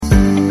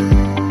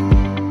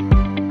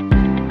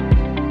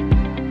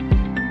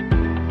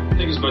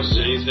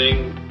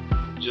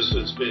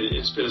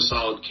been a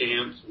solid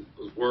camp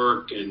with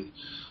work and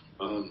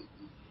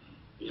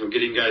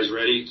getting guys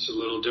ready. It's a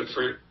little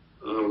different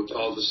with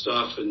all the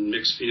stuff and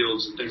mixed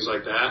fields and things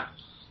like that.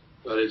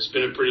 But it's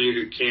been a pretty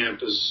good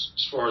camp as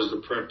far as the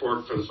prep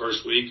work for the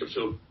first week. I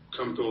feel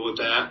comfortable with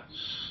that.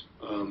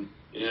 And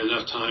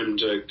enough time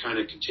to kind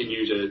of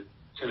continue to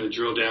kind of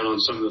drill down on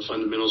some of the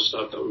fundamental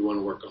stuff that we want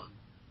to work on.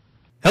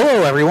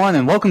 Hello, everyone,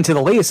 and welcome to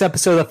the latest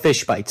episode of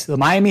Fish Bites, the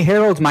Miami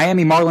Herald's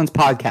Miami Marlins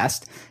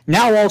podcast.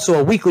 Now also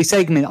a weekly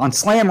segment on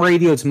Slam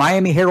Radio's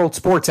Miami Herald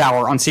Sports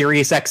Hour on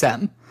Sirius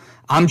XM.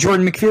 I'm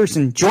Jordan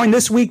McPherson, joined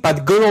this week by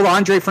the good old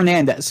Andre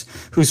Fernandez,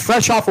 who's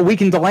fresh off a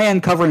week in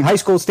DeLand covering high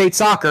school state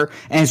soccer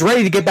and is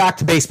ready to get back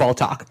to baseball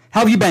talk. How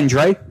have you been,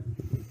 Dre?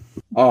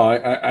 Oh,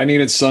 I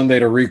needed Sunday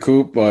to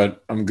recoup,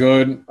 but I'm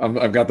good.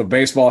 I've got the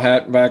baseball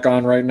hat back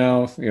on right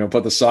now,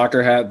 put the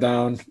soccer hat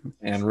down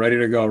and ready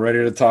to go, ready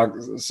to talk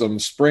some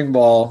spring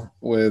ball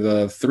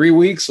with 3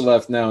 weeks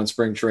left now in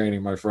spring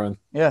training, my friend.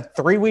 Yeah,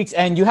 3 weeks.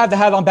 And you have the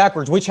hat on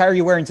backwards. Which hat are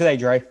you wearing today,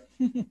 Dre?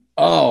 It's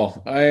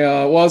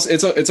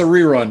a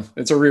rerun.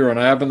 It's a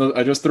rerun.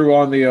 I just threw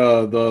on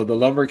the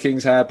Lumber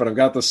Kings hat, but I've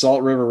got the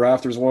Salt River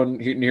Rafters one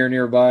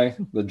nearby.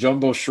 The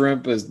Jumbo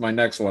Shrimp is my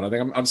next one. I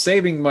think I'm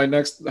saving my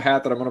next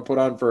hat that I'm going to put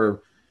on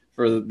for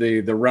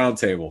the round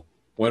table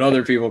when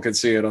other people can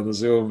see it on the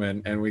Zoom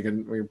and we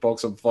can poke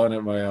some fun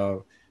at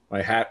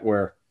my hat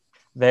wear.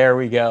 There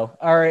we go.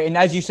 All right, and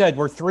as you said,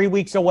 we're 3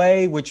 weeks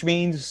away, which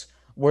means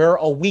we're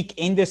a week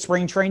into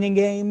spring training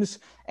games.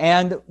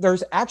 And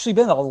there's actually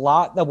been a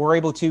lot that we're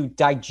able to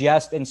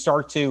digest and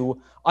start to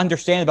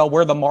understand about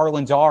where the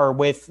Marlins are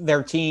with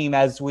their team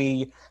as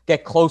we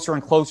get closer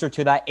and closer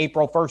to that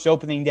April 1st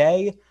opening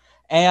day.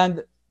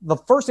 And the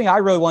first thing I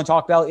really want to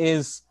talk about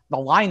is the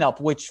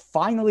lineup, which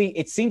finally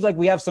it seems like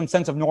we have some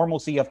sense of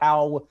normalcy of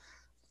how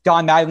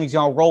Don Mattingly's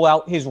going to roll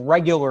out his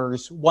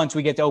regulars once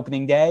we get to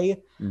opening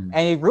day. And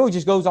it really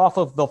just goes off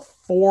of the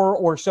 4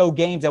 or so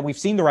games that we've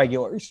seen the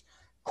regulars.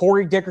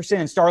 Corey Dickerson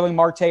and Starling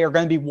Marte are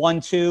going to be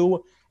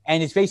 1-2.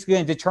 And it's basically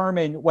going to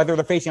determine whether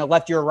they're facing a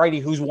lefty or a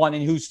righty, who's 1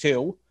 and who's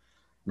 2.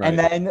 Right. And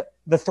then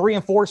the 3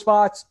 and 4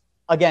 spots,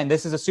 again,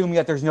 this is assuming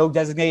that there's no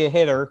designated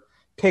hitter.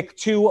 Pick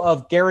 2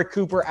 of Garrett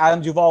Cooper,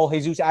 Adam Duvall,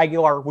 Jesus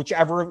Aguilar,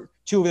 whichever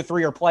 2 of the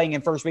 3 are playing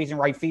in first base and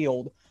right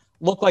field,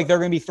 look like they're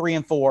going to be 3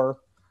 and 4.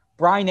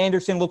 Brian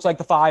Anderson looks like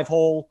the 5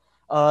 hole.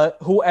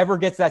 Whoever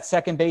gets that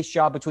second base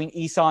job between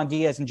Isan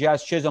Diaz and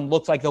Jazz Chisholm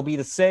looks like they'll be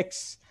the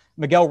 6.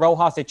 Miguel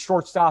Rojas at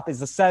shortstop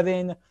is the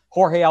 7.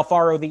 Jorge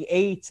Alfaro the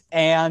 8.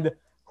 And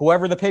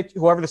whoever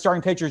the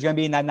starting pitcher is going to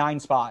be in that 9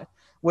 spot,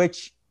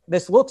 which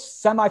this looks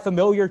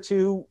semi-familiar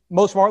to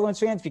most Marlins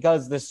fans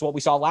because this is what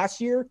we saw last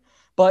year.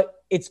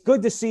 But it's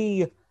good to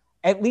see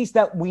at least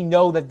that we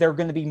know that they're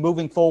going to be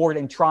moving forward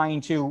and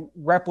trying to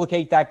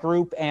replicate that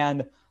group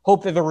and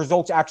hope that the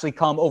results actually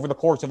come over the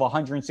course of a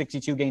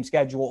 162-game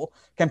schedule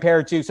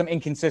compared to some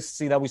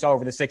inconsistency that we saw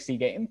over the 60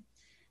 game.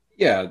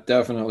 Yeah,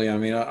 definitely. I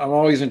mean, I'm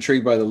always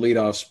intrigued by the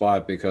leadoff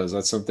spot because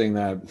that's something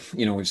that,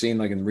 we've seen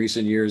like in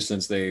recent years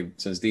since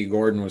Dee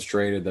Gordon was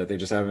traded that they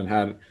just haven't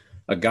had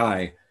a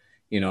guy,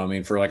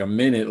 for like a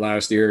minute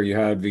last year you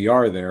had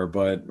VR there,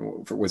 but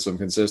with some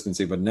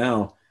consistency. But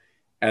now,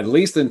 at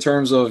least in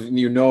terms of,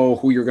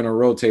 who you're going to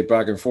rotate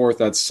back and forth,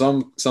 that's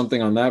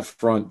something on that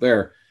front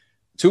there.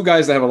 2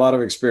 guys that have a lot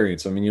of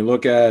experience. I mean, you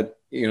look at,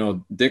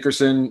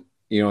 Dickerson,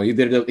 he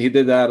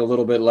did that a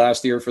little bit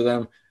last year for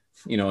them.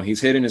 He's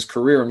hit in his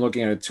career. I'm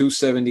looking at a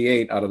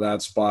 278 out of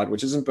that spot,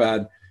 which isn't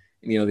bad.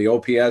 The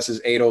OPS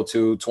is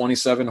 802,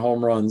 27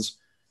 home runs.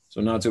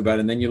 So not too bad.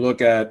 And then you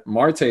look at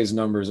Marte's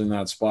numbers in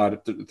that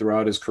spot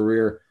throughout his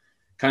career,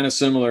 kind of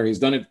similar. He's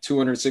done it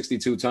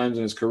 262 times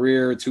in his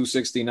career,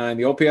 269.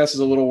 The OPS is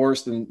a little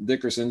worse than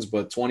Dickerson's,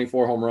 but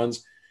 24 home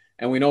runs.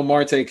 And we know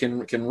Marte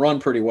can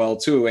run pretty well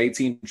too,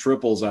 18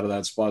 triples out of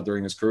that spot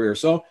during his career.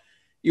 So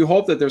you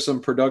hope that there's some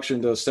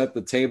production to set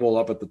the table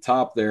up at the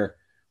top there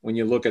when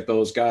you look at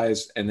those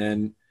guys. And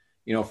then,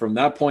 from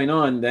that point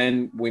on,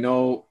 then we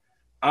know,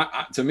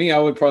 to me, I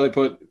would probably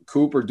put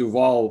Cooper,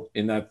 Duvall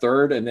in that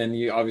 3rd. And then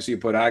you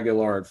put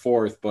Aguilar at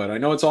 4th, but I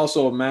know it's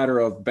also a matter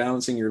of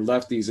balancing your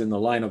lefties in the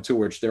lineup too,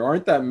 which there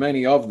aren't that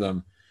many of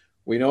them.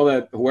 We know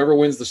that whoever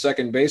wins the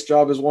second base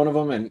job is one of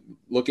them. And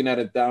looking at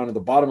it down at the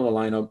bottom of the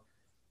lineup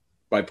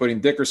by putting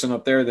Dickerson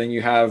up there, then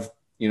you have,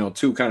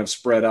 2 kind of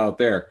spread out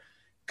there.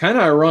 Kind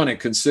of ironic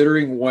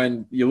considering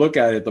when you look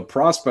at it, the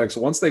prospects,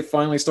 once they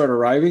finally start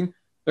arriving,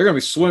 they're going to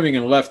be swimming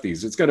in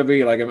lefties. It's going to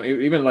be like,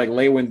 even like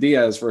Lewin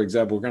Diaz, for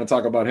example, we're going to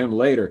talk about him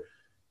later,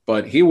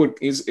 but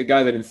he's a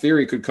guy that in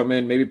theory could come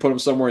in, maybe put him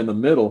somewhere in the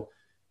middle.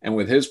 And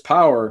with his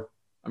power,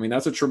 I mean,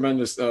 that's a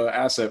tremendous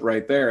asset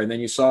right there. And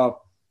then you saw,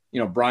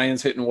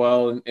 Brian's hitting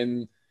well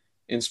in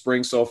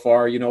spring so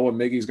far, what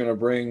Miggy's going to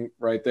bring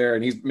right there.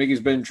 And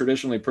Miggy's been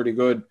traditionally pretty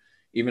good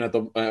even at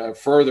the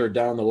further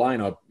down the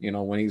lineup,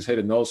 when he's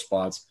hitting those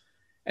spots.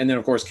 And then,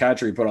 of course,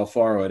 Catchery put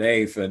Alfaro at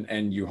 8th,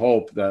 and you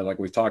hope that, like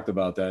we've talked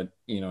about, that,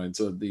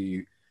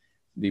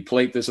 the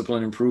plate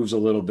discipline improves a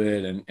little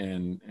bit,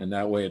 and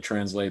that way it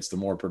translates to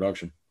more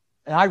production.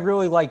 And I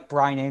really like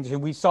Brian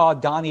Anderson. We saw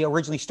Donnie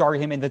originally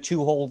started him in the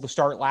 2-hole to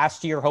start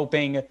last year,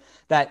 hoping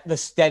that the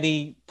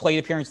steady plate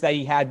appearance that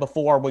he had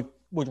before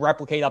would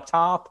replicate up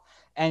top.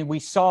 And we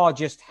saw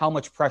just how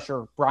much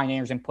pressure Brian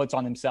Anderson puts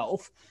on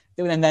himself.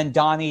 And then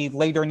Donnie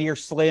later near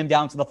slim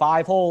down to the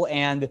 5-hole,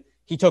 and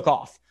he took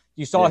off.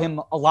 You saw him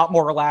a lot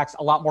more relaxed,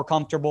 a lot more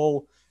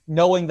comfortable,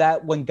 knowing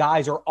that when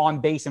guys are on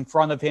base in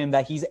front of him,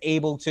 that he's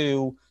able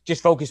to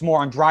just focus more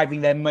on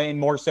driving them in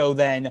more so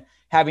than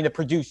having to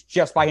produce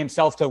just by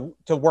himself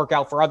to work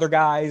out for other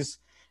guys.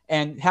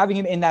 And having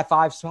him in that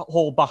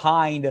 5-hole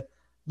behind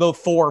the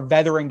 4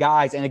 veteran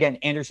guys. And again,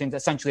 Anderson's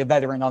essentially a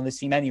veteran on this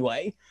team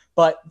anyway,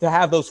 but to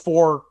have those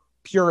 4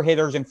 pure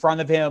hitters in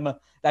front of him,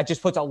 that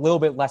just puts a little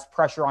bit less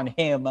pressure on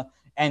him.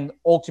 And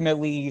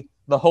ultimately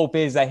the hope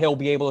is that he'll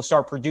be able to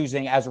start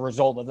producing as a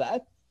result of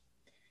that.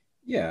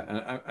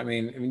 Yeah. I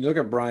mean, you look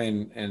at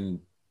Brian and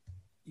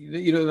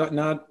you look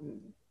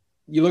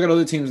at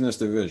other teams in this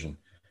division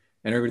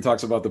and everybody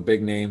talks about the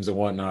big names and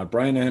whatnot.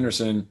 Brian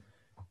Anderson,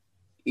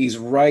 he's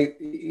right.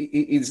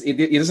 He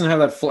doesn't have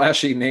that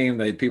flashy name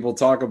that people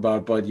talk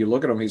about, but you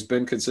look at him, he's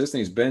been consistent.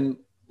 He's been,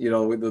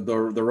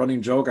 the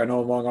running joke I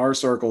know among our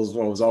circles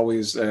was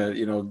always,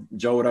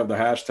 Joe would have the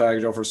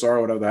hashtag, Joe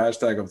Frisaro would have the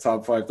hashtag of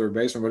top 5 third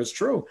baseman, but it's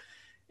true.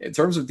 In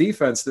terms of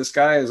defense, this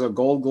guy is a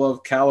Gold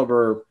Glove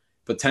caliber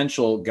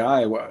potential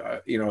guy.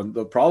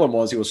 The problem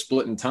was he was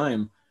splitting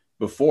time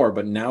before,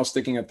 but now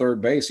sticking at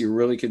third base, you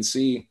really can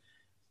see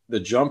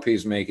the jump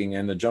he's making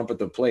and the jump at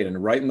the plate.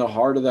 And right in the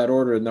heart of that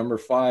order, at number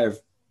 5,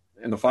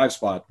 in the 5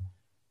 spot,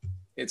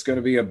 it's going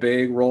to be a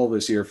big role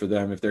this year for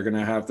them if they're going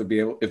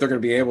to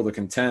be able to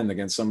contend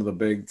against some of the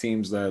big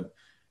teams that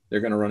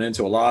they're going to run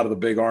into. A lot of the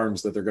big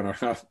arms that they're going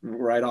to have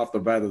right off the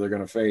bat that they're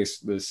going to face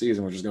this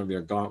season, which is going to be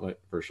a gauntlet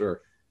for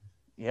sure.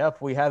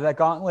 Yep, we have that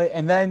gauntlet.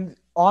 And then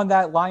on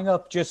that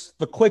lineup, just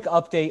the quick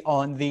update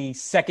on the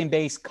second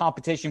base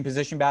competition,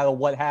 position battle,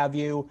 what have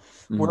you.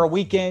 Mm-hmm. We're a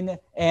week in,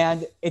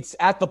 and it's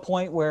at the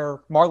point where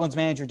Marlins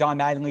manager Don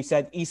Mattingly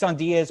said Isan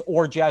Diaz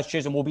or Jazz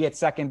Chisholm will be at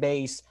second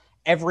base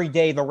every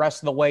day the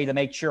rest of the way to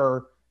make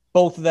sure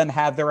both of them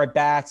have their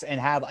at-bats and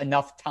have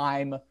enough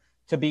time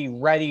to be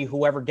ready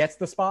whoever gets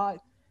the spot.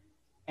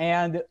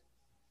 And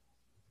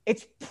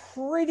it's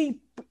pretty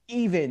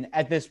even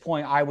at this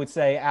point, I would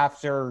say,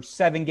 after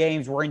 7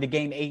 games. We're into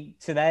game 8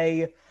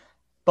 today.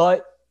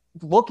 But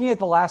looking at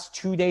the last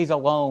 2 days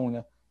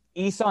alone,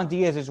 Isan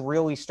Diaz is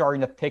really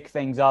starting to pick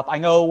things up. I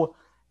know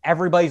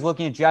everybody's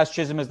looking at Jazz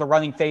Chisholm as the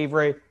running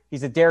favorite.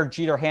 He's a Derek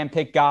Jeter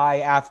handpicked guy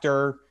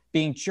after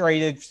being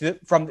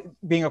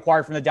being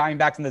acquired from the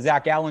Diamondbacks in the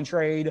Zach Allen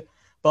trade.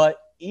 But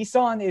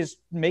Isan is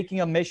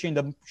making a mission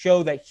to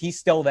show that he's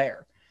still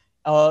there.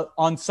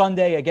 On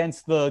Sunday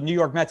against the New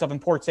York Mets up in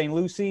Port St.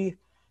 Lucie,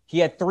 he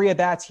had 3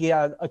 at-bats. He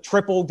had a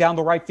triple down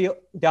the right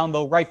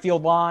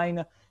field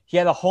line. He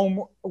had a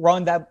home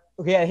run that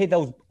he had hit that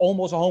was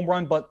almost a home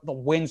run, but the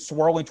wind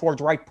swirling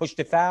towards right pushed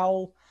it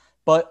foul.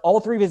 But all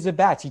 3 of his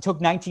at-bats, he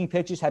took 19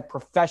 pitches, had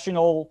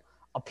professional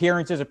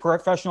appearances and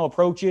professional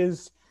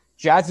approaches.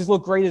 Jazz's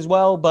look great as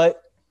well,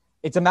 but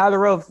it's a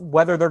matter of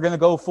whether they're going to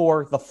go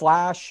for the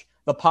flash,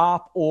 the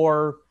pop,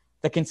 or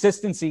the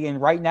consistency.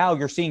 And right now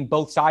you're seeing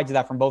both sides of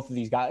that from both of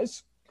these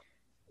guys.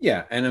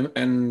 Yeah.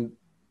 And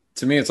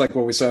to me, it's like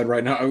what we said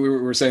right now. We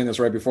were saying this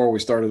right before we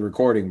started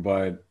recording,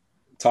 but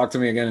talk to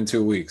me again in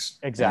 2 weeks.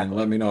 Exactly. And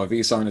let me know if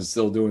Isan is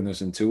still doing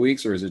this in 2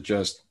 weeks, or is it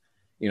just,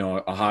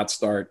 a hot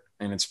start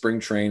and it's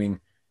spring training.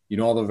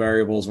 All the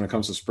variables when it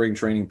comes to spring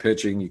training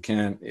pitching.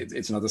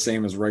 It's not the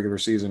same as regular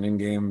season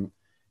in-game,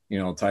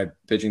 type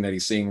pitching that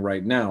he's seeing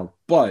right now.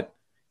 But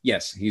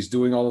yes, he's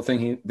doing all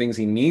the things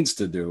he needs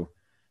to do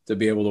to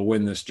be able to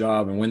win this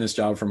job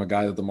from a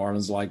guy that the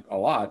Marlins like a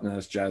lot, and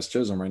that's Jazz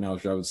Chisholm right now,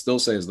 which I would still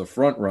say is the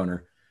front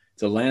runner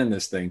to land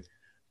this thing.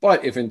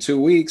 But if in 2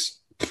 weeks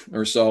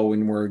or so,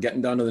 when we're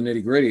getting down to the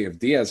nitty gritty, if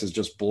Diaz has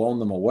just blown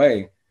them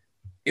away,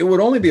 it would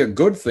only be a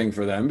good thing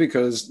for them,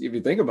 because if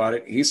you think about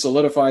it, he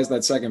solidifies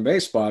that second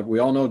base spot. We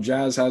all know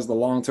Jazz has the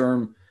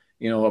long-term,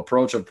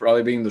 approach of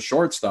probably being the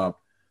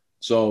shortstop.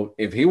 So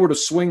if he were to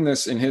swing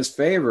this in his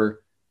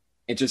favor,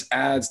 it just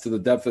adds to the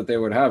depth that they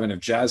would have. And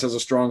if Jazz has a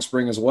strong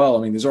spring as well,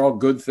 these are all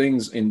good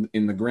things in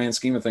the grand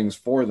scheme of things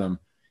for them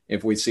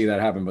if we see that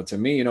happen. But to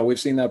me, we've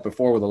seen that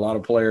before with a lot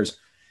of players.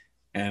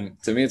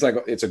 And to me,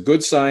 it's a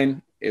good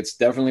sign. It's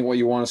definitely what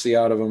you want to see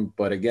out of him.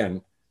 But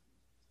again,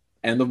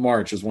 end of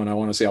March is when I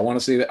want to see. I want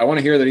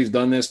to hear that he's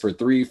done this for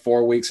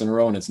 3-4 weeks in a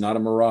row, and it's not a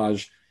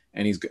mirage.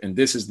 And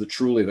this is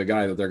truly the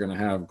guy that they're going to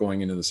have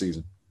going into the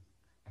season.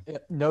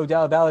 No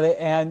doubt about it.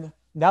 And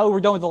now we're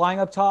done with the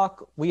lineup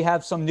talk. We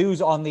have some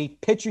news on the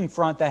pitching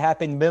front that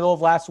happened middle of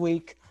last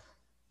week.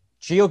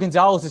 Gio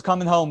Gonzalez is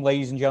coming home,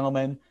 ladies and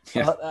gentlemen.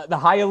 Yeah. The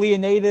Hialeah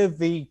native,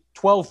 the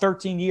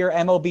 13-year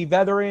MLB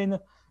veteran,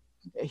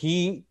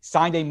 he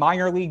signed a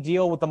minor league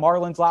deal with the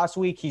Marlins last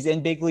week. He's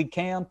in big league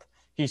camp.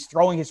 He's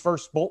throwing his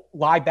first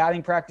live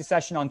batting practice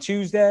session on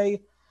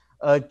Tuesday.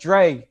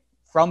 Dre,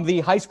 from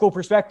the high school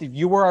perspective,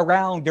 you were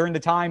around during the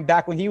time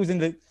back when he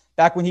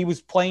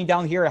was playing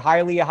down here at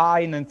Hialeah High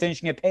and then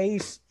finishing at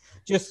Pace.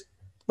 Just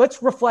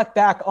let's reflect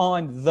back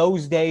on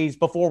those days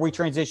before we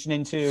transition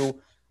into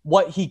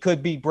what he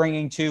could be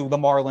bringing to the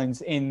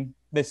Marlins in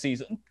this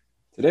season.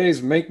 Today's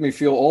Make Me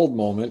Feel Old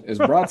moment is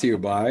brought to you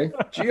by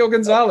Gio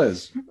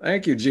Gonzalez.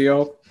 Thank you,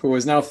 Gio, who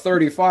is now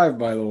 35,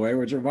 by the way,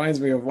 which reminds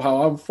me of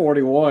how I'm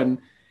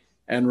 41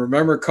 and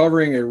remember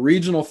covering a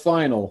regional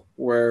final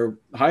where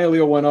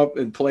Hialeah went up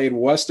and played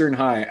Western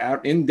High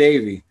out in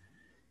Davie,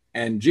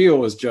 and Gio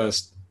was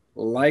just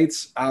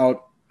lights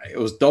out. It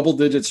was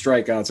double-digit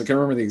strikeouts. I can't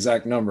remember the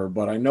exact number,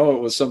 but I know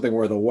it was something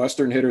where the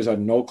Western hitters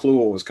had no clue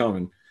what was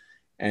coming,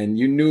 and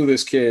you knew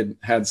this kid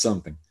had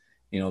something.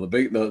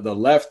 The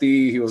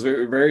lefty, he was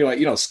very, very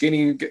like,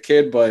 skinny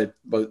kid, but,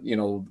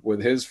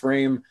 with his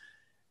frame,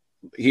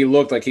 he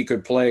looked like he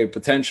could play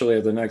potentially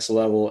at the next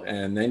level.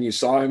 And then I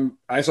saw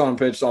him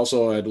pitch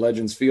also at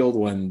Legends Field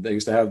when they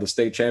used to have the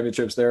state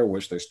championships there,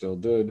 which they still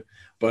did.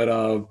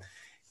 But,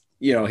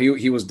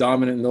 he was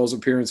dominant in those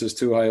appearances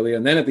too, Hialeah.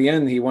 And then at the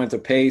end, he went to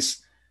Pace.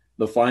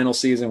 The final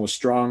season was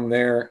strong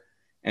there.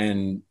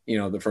 And,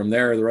 from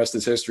there, the rest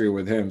is history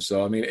with him.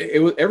 So, I mean,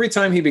 it was every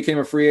time he became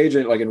a free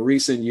agent, like in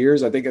recent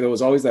years, I think there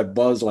was always that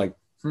buzz like,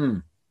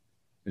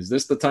 is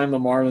this the time the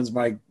Marlins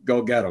might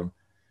go get him?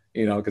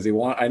 Because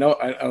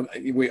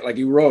like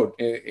you wrote,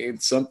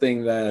 it's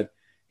something that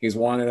he's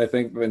wanted, I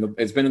think,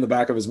 it's been in the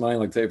back of his mind,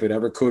 like if it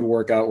ever could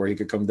work out where he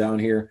could come down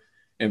here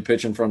and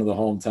pitch in front of the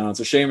hometown. It's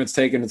a shame it's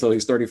taken until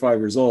he's 35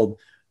 years old.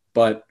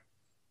 But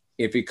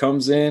if he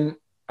comes in,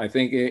 I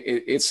think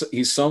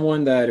he's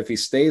someone that if he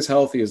stays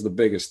healthy is the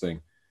biggest thing,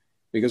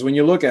 because when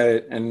you look at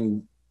it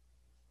and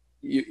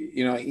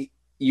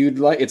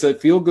it's a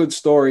feel good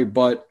story,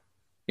 but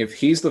if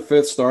he's the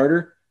fifth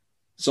starter,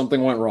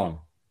 something went wrong.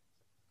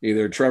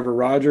 Either Trevor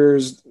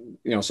Rogers,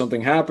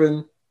 something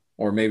happened,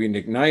 or maybe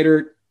Nick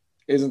Neidert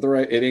it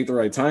ain't the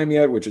right time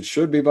yet, which it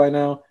should be by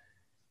now.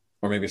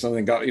 Or maybe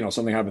something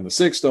happened the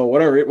sixth, though,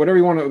 whatever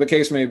you want the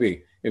case may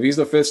be. If he's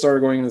the fifth starter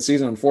going into the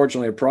season,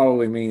 unfortunately, it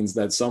probably means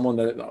that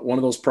one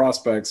of those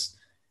prospects,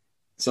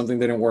 something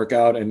didn't work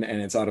out and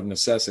it's out of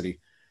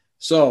necessity.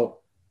 So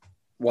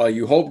while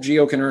you hope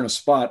Gio can earn a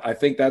spot, I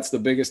think that's the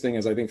biggest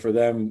thing for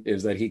them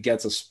is that he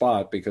gets a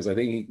spot, because I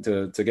think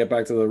to get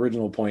back to the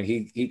original point,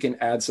 he can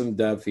add some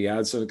depth. He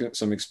adds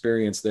some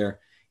experience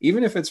there,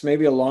 even if it's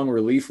maybe a long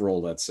relief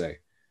role, let's say,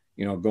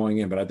 going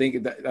in. But I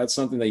think that's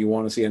something that you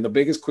want to see. And the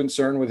biggest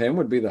concern with him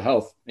would be the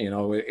health.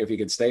 If he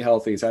could stay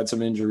healthy, he's had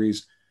some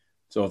injuries.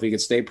 So if he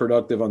could stay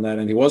productive on that,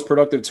 and he was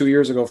productive 2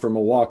 years ago for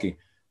Milwaukee,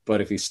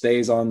 but if he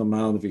stays on the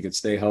mound, if he could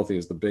stay healthy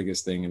is the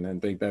biggest thing. And I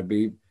think that'd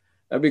be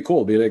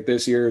cool. Be like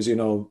this year's,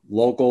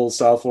 local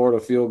South Florida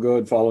feel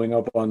good, following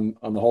up on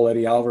the whole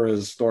Eddie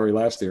Alvarez story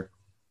last year.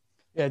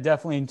 Yeah,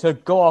 definitely. And to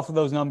go off of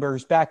those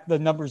numbers, the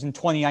numbers in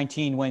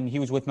 2019 when he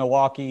was with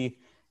Milwaukee,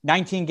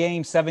 19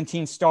 games,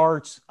 17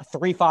 starts, a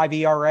 3.5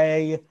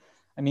 ERA.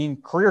 I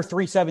mean, career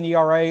 3.7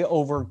 ERA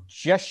over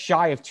just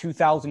shy of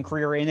 2,000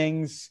 career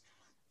innings.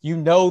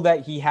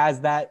 That he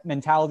has that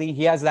mentality.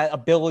 He has that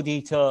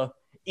ability to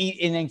eat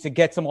innings, to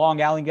get some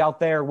long outings out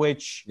there,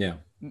 which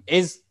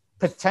is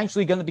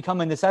potentially going to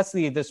become a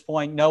necessity at this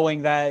point,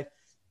 knowing that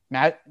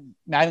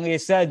Mattingly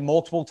has said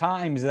multiple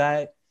times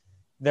that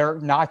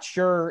they're not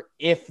sure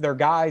if their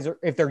guys or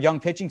if their young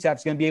pitching staff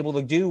is going to be able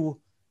to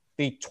do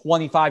the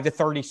 25 to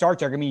 30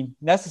 starts that are going to be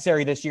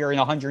necessary this year in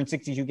a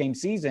 162 game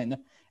season,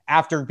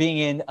 after being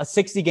in a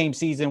 60 game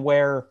season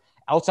where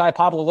outside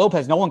Pablo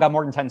Lopez, no one got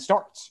more than 10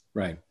 starts.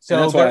 Right. So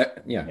and that's why,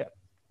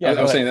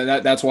 I was saying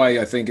that's why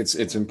I think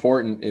it's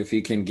important if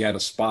he can get a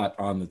spot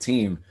on the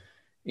team,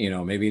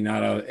 maybe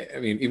not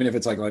even if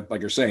it's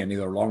like you're saying,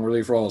 either a long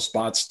relief role, a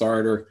spot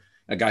starter,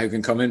 a guy who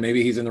can come in,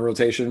 maybe he's in the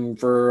rotation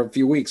for a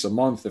few weeks, a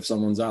month, if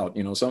someone's out,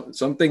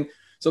 something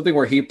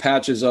where he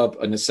patches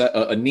up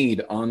a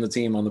need on the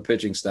team, on the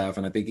pitching staff.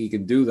 And I think he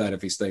can do that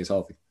if he stays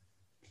healthy.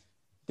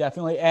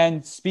 Definitely.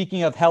 And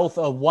speaking of health,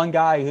 one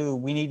guy who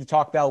we need to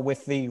talk about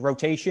with the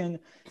rotation,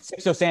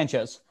 Sixto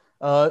Sanchez.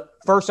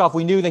 First off,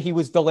 we knew that he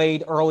was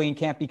delayed early in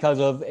camp because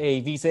of a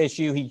visa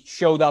issue. He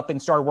showed up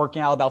and started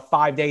working out about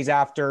 5 days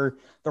after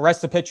the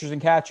rest of the pitchers and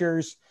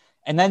catchers.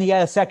 And then he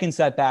had a second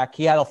setback.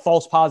 He had a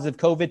false positive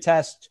COVID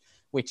test,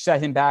 which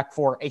set him back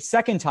for a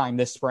second time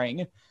this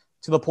spring,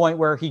 to the point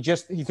where he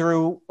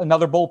threw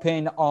another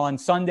bullpen on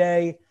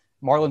Sunday.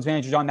 Marlins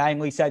manager John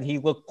Mattingly said he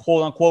looked,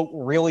 quote unquote,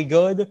 really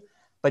good.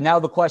 But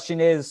now the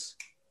question is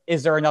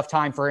there enough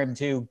time for him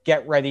to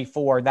get ready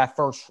for that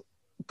first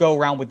go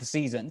around with the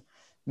season?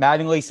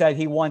 Mattingly said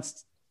he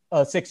wants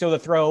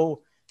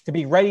Sixto to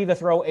be ready to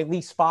throw at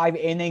least 5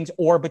 innings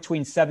or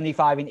between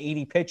 75 and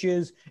 80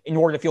 pitches in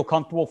order to feel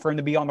comfortable for him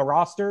to be on the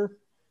roster.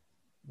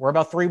 We're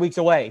about 3 weeks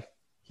away.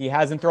 He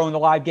hasn't thrown the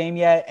live game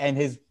yet, and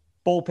his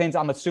bullpens,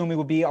 I'm assuming,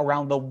 would be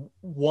around the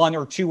 1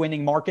 or 2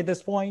 inning mark at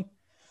this point.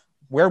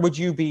 Where would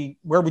your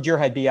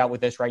head be at with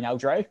this right now,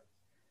 Dre?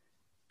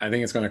 I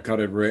think it's going to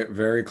cut it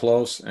very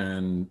close.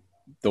 And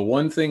the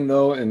one thing,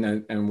 though,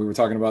 and we were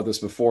talking about this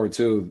before,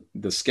 too,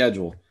 the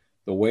schedule,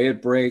 the way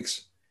it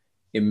breaks,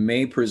 it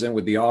may present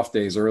with the off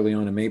days early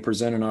on, it may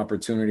present an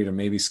opportunity to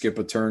maybe skip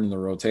a turn in the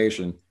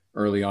rotation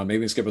early on,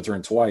 maybe skip a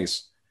turn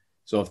twice.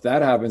 So if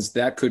that happens,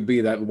 that could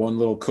be that one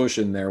little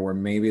cushion there where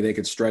maybe they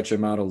could stretch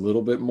him out a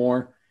little bit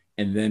more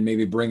and then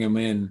maybe bring him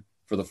in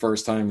for the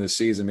first time this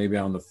season, maybe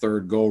on the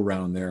third go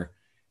round there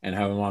and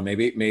have him on.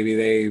 Maybe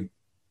they,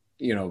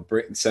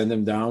 send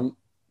him down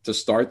to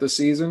start the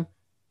season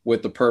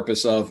with the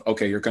purpose of,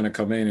 okay, you're going to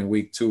come in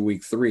week 2,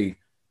 week 3,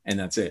 and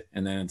that's it.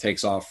 And then it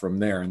takes off from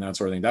there and that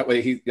sort of thing. That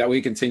way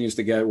he continues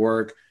to get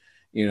work,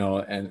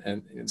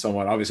 and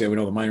somewhat. Obviously, we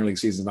know the minor league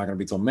season is not going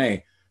to be till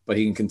May, but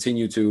he can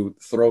continue to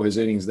throw his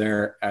innings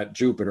there at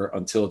Jupiter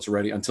until it's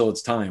ready, until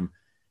it's time,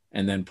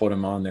 and then put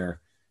him on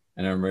there,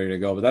 and I'm ready to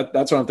go. But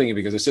that's what I'm thinking,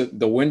 because it's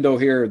the window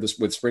here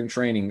with spring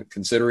training,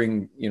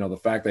 considering the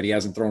fact that he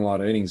hasn't thrown a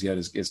lot of innings yet,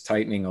 is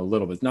tightening a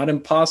little bit. It's not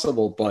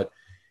impossible, but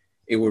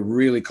it would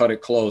really cut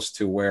it close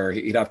to where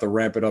he'd have to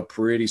ramp it up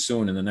pretty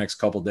soon in the next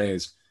couple of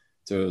days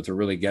to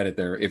really get it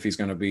there if he's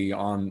going to be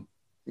on,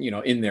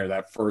 in there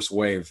that first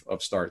wave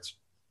of starts.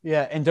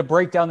 Yeah, and to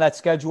break down that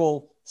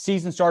schedule,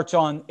 season starts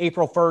on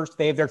April 1st.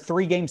 They have their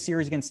 3-game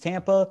series against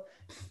Tampa.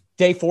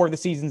 Day 4 of the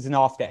season's an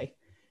off day.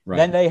 Right.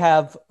 Then they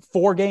have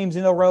 4 games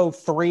in a row,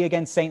 3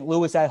 against St.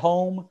 Louis at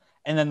home,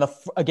 and then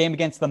a game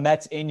against the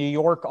Mets in New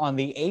York on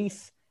the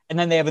 8th, and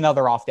then they have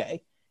another off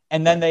day.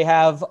 And then they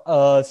have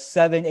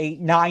 7,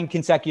 8, 9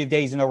 consecutive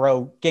games in a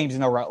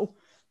row.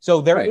 So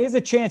there is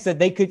a chance that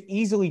they could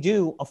easily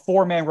do a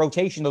 4-man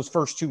rotation those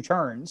first 2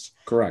 turns.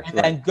 Correct. And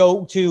then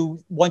go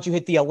to, once you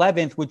hit the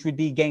 11th, which would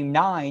be game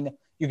 9,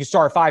 you can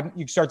start the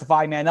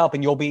 5-man up,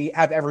 and you'll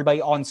have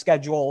everybody on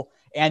schedule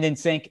and in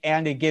sync,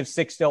 and it gives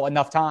Sixto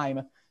enough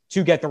time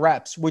to get the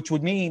reps, which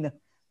would mean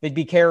they'd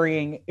be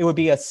carrying, it would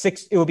be a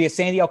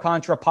Sandy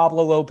Alcantara,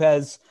 Pablo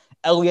Lopez,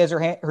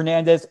 Eliezer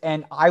Hernandez,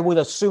 and I would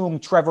assume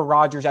Trevor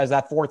Rogers as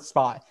that 4th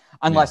spot,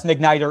 unless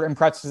Nick Neiter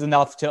impresses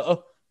enough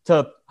to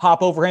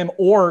hop over him,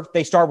 or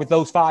they start with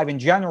those 5 in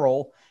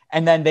general,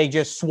 and then they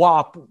just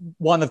swap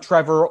one of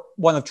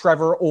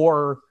Trevor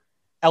or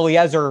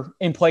Eliezer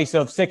in place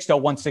of Sixto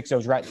once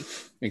Sixto's ready.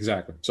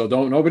 Exactly. So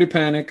nobody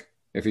panic.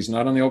 If he's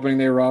not on the opening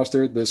day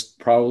roster, this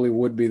probably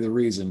would be the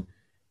reason.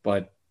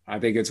 But I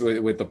think it's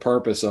with the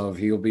purpose of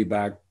he'll be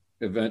back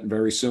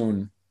very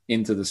soon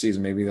into the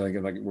season. Maybe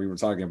like we were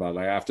talking about,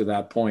 like after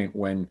that point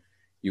when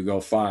you go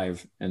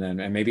 5,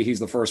 and maybe he's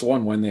the first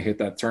one when they hit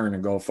that turn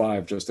and go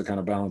 5 just to kind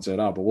of balance it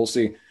out. But we'll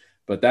see.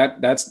 But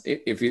that's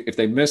if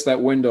they miss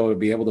that window to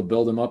be able to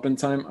build him up in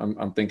time,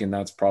 I'm thinking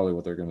that's probably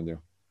what they're going to do.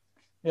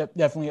 Yep,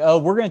 definitely.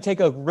 We're going to take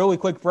a really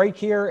quick break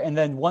here, and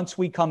then once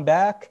we come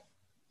back,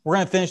 we're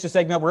going to finish the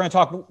segment. We're going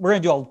to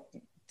do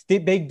a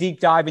big deep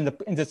dive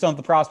into some of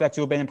the prospects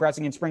who have been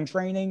impressing in spring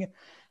training.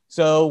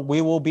 So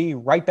we will be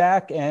right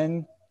back,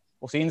 and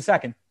we'll see you in a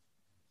second.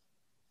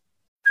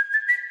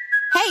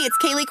 Hey, it's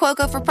Kaylee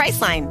Cuoco for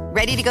Priceline.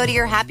 Ready to go to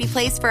your happy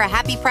place for a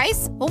happy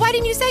price? Well, why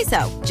didn't you say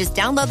so? Just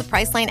download the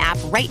Priceline app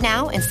right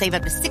now and save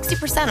up to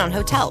 60% on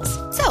hotels.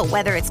 So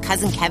whether it's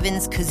Cousin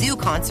Kevin's Kazoo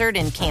Concert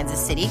in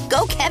Kansas City,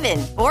 go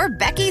Kevin, or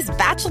Becky's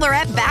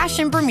Bachelorette Bash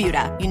in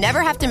Bermuda, you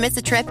never have to miss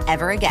a trip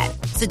ever again.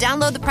 So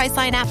download the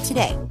Priceline app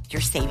today.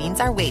 Your savings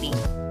are waiting.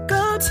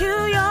 Go to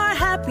your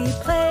happy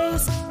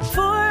place for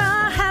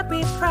a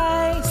happy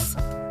price.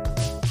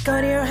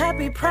 Go to your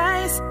happy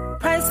price,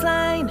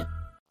 Priceline.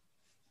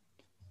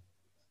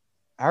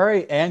 All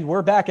right, and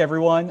we're back,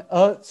 everyone.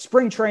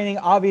 Spring training,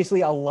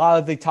 obviously, a lot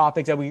of the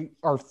topics that we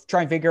are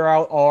trying to figure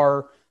out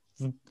are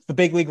the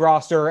big league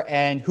roster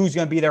and who's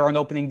going to be there on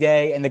opening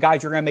day and the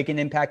guys who are going to make an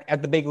impact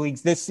at the big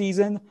leagues this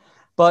season.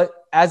 But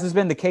as has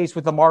been the case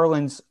with the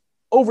Marlins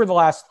over the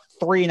last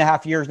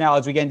 3.5 years now,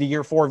 as we get into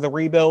year 4 of the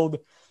rebuild,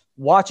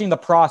 watching the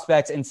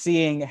prospects and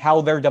seeing how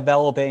they're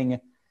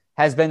developing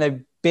has been a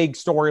big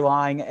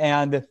storyline,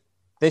 and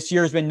this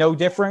year has been no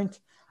different.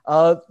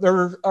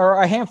 There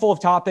are a handful of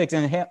topics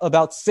and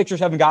about 6 or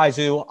 7 guys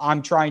who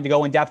I'm trying to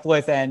go in depth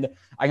with, and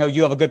I know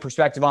you have a good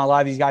perspective on a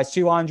lot of these guys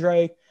too,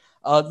 Andre.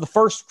 The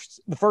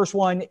first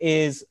one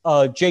is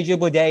JJ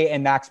Bleday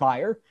and Max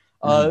Meyer.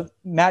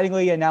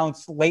 Mattingly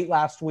announced late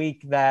last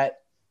week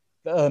that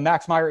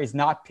Max Meyer is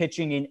not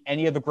pitching in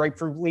any of the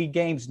Grapefruit League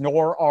games,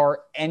 nor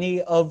are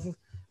any of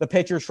the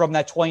pitchers from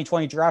that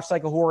 2020 draft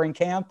cycle who are in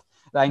camp.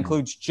 That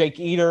includes Jake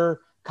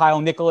Eder,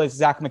 Kyle Nicholas,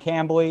 Zach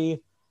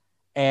McCambley,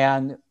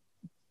 and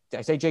did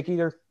I say Jake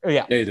Eder? Oh,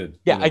 yeah. Yeah, you did.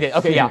 Yeah, I did.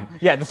 Okay, yeah.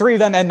 Yeah, the 3 of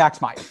them and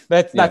Max Meyer.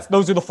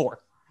 Those are the 4.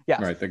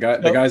 Yeah. Right. The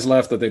guys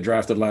left that they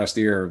drafted last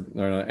year.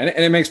 And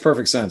it makes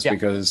perfect sense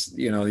because,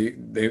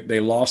 they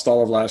lost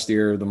all of last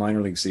year, the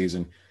minor league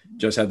season,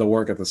 just had the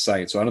work at the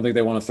site. So I don't think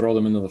they want to throw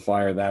them into the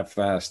fire that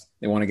fast.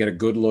 They want to get a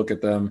good look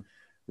at them,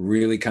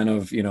 really kind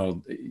of,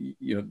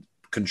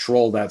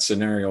 control that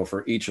scenario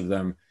for each of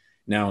them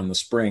now in the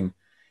spring.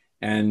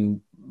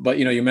 But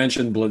you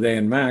mentioned Bleday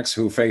and Max,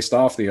 who faced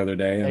off the other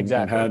day and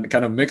had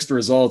kind of mixed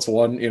results. At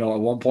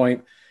one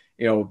point,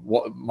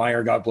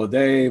 Meyer got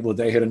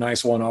Bleday hit a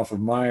nice one off of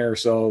Meyer.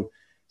 So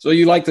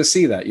you like to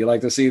see that. You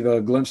like to see the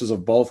glimpses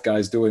of both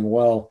guys doing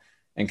well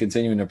and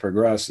continuing to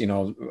progress.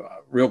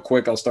 Real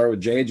quick, I'll start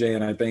with JJ,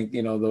 and I think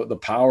the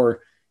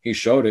power he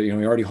showed it. He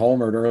already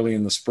homered early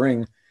in the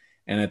spring,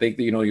 And I think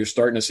that, you're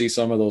starting to see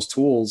some of those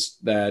tools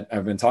that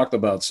have been talked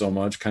about so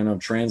much kind of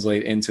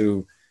translate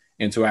into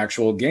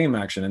actual game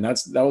action. And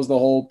that was the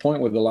whole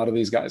point with a lot of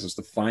these guys, is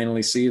to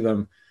finally see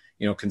them,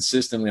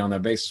 consistently on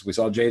that basis. We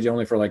saw JJ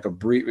only for like a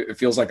brief, it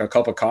feels like a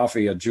cup of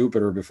coffee at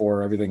Jupiter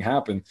before everything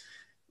happened.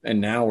 And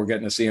now we're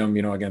getting to see him,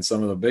 against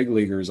some of the big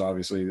leaguers,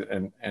 obviously.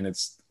 And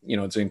it's,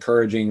 it's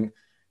encouraging.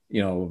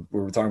 We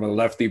were talking about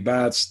lefty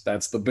bats.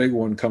 That's the big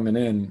one coming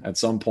in at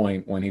some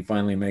point when he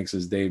finally makes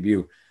his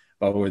debut.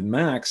 But with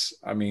Max,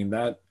 I mean,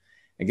 that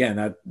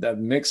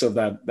mix of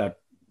that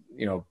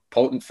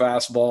potent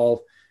fastball,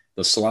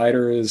 the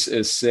slider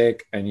is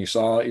sick, and you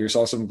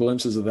saw some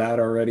glimpses of that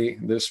already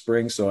this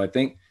spring. So I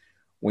think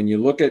when you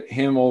look at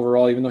him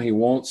overall, even though he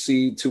won't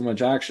see too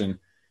much action,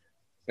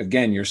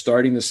 again, you're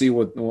starting to see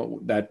what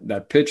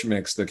that pitch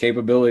mix, the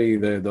capability,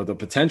 the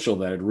potential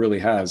that it really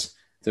has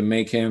to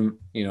make him,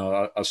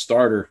 a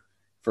starter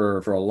for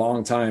a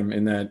long time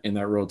in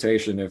that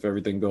rotation if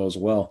everything goes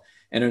well.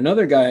 And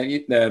another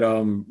guy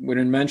that we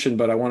didn't mention,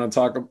 but I want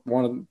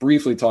to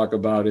briefly talk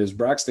about is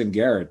Braxton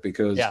Garrett,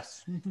 because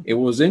yes. It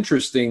was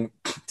interesting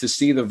to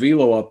see the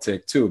velo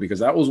uptick too, because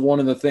that was one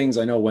of the things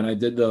I know when I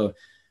did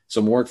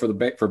some work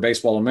for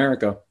Baseball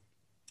America,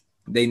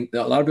 a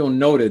lot of people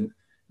noted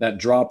that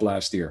drop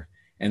last year.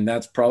 And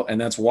that's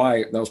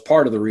why that was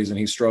part of the reason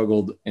he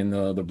struggled in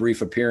the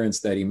brief appearance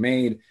that he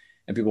made.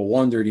 And people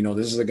wondered,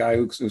 this is a guy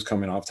who's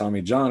coming off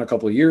Tommy John a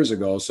couple of years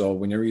ago. So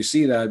whenever you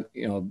see that,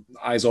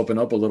 eyes open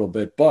up a little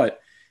bit. But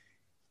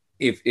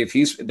if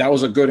that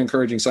was a good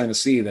encouraging sign to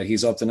see that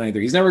he's up to 90.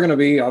 He's never going to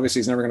be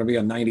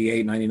a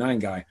 98, 99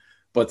 guy.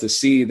 But to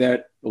see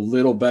that a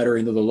little better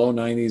into the low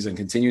 90s and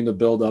continuing to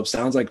build up,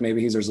 sounds like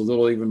maybe there's a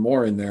little even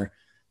more in there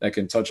that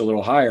can touch a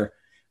little higher.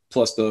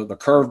 Plus the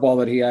curveball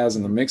that he has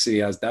and the mix that he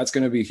has, that's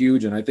going to be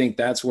huge. And I think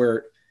that's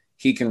where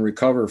he can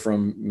recover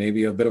from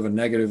maybe a bit of a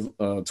negative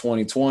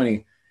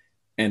 2020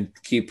 and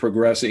keep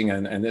progressing.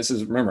 And this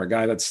is, remember, a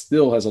guy that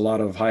still has a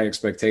lot of high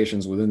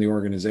expectations within the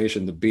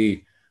organization to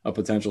be a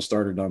potential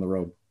starter down the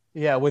road.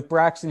 Yeah, with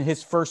Braxton,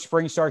 his first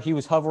spring start, he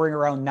was hovering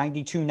around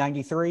 92,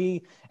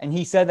 93. And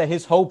he said that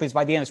his hope is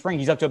by the end of spring,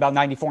 he's up to about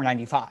 94,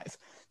 95.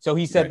 So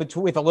he said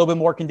with a little bit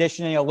more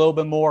conditioning, a little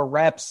bit more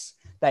reps,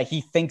 that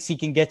he thinks he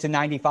can get to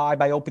 95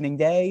 by opening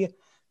day,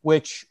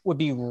 which would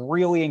be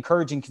really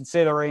encouraging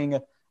considering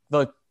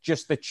the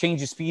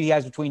change of speed he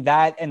has between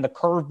that and the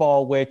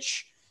curveball,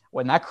 which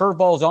when that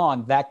curveball is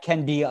on, that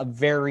can be a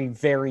very,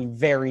 very,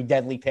 very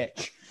deadly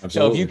pitch.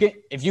 Absolutely. So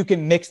if you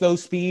can mix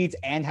those speeds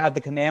and have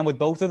the command with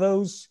both of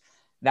those,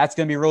 that's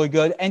going to be really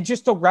good. And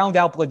just to round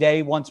out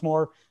Bleday once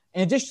more,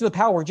 in addition to the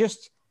power,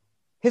 just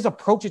his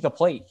approach at the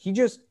plate, he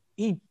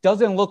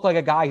doesn't look like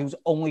a guy who's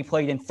only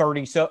played in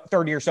 30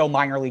 or so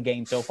minor league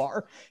games so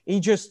far.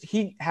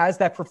 He has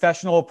that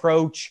professional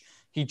approach.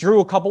 He drew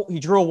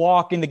a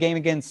walk in the game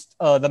against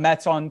the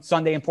Mets on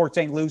Sunday in Port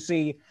St.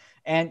 Lucie.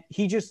 And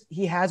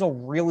he has a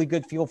really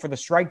good feel for the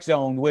strike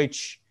zone,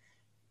 which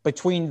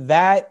between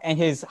that and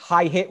his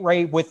high hit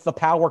rate with the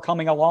power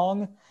coming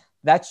along,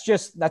 that's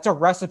a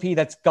recipe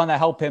that's going to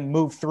help him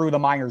move through the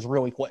minors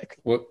really quick.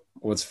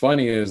 What's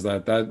funny is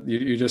that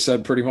you just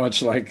said pretty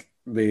much like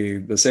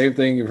the same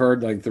thing you've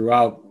heard like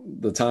throughout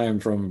the time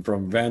from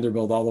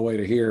Vanderbilt all the way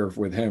to here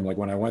with him. Like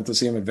when I went to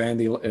see him at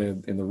Vandy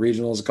in the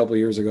regionals a couple of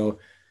years ago,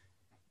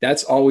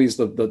 that's always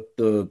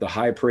the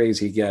high praise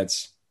he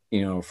gets,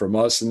 from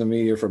us in the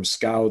media, from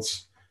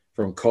scouts,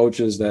 from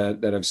coaches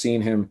that have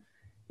seen him.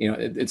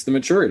 It's the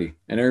maturity.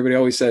 And everybody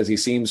always says he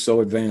seems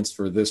so advanced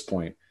for this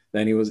point.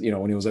 Then he was,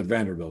 when he was at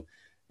Vanderbilt.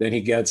 Then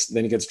he gets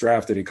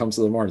drafted. He comes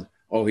to the Marlins.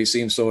 Oh, he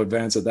seems so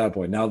advanced at that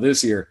point. Now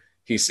this year,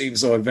 he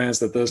seems so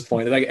advanced at this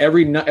point. Like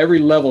every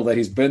level that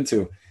he's been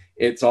to,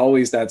 it's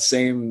always that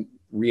same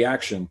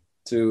reaction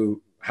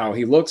to how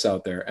he looks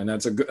out there. And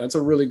that's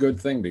a really good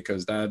thing,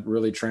 because that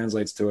really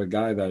translates to a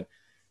guy that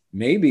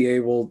may be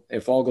able,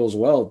 if all goes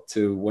well,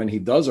 to when he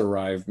does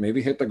arrive,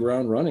 maybe hit the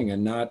ground running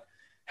and not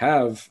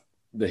have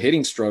the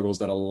hitting struggles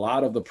that a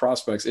lot of the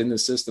prospects in the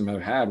system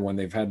have had when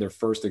they've had their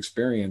first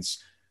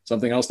experience.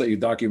 Something else that you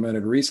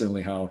documented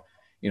recently, how,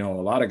 a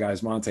lot of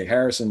guys, Monte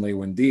Harrison,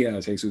 Lewin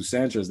Diaz, Jesus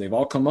Sanchez, they've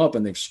all come up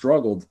and they've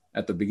struggled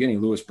at the beginning.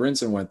 Lewis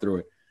Brinson went through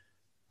it.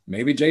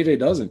 Maybe JJ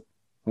doesn't.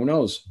 Who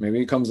knows? Maybe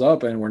he comes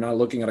up and we're not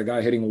looking at a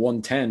guy hitting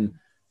 110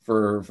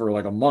 for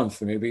like a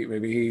month. Maybe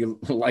he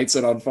lights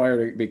it on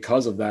fire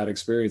because of that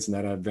experience and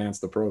that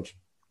advanced approach.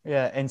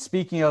 Yeah, and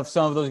speaking of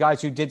some of those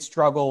guys who did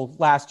struggle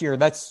last year,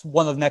 that's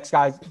one of the next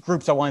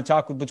groups I want to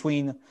talk with,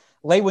 between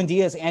Lewin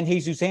Diaz and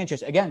Jesus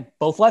Sanchez. Again,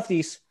 both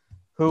lefties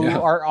who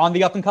are on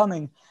the up and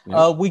coming.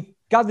 Yeah. We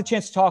got the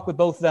chance to talk with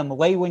both of them.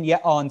 Lewin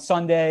on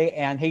Sunday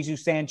and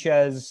Jesus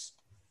Sanchez,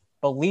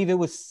 believe it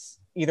was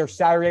either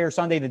Saturday or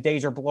Sunday. The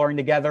days are blurring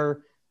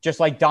together. Just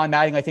like Don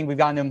Matting, I think we've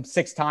gotten him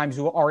 6 times,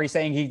 who already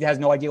saying he has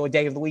no idea what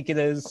day of the week it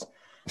is.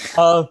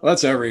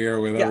 That's every year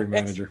with every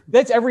manager.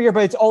 That's every year,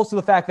 but it's also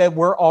the fact that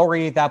we're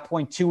already at that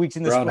point 2 weeks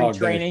into spring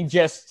training.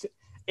 Just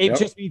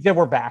means that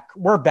we're back.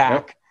 We're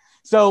back. Yep.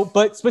 So,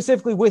 but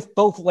specifically with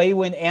both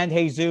Lewin and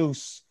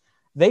Jesus,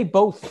 they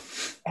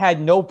both had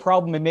no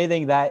problem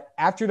admitting that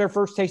after their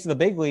first taste of the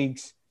big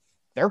leagues,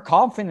 their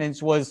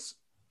confidence was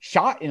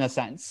shot in a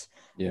sense.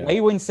 Yeah.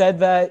 Lewin said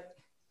that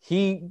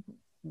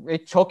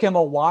it took him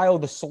a while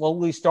to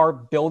slowly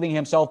start building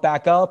himself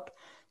back up.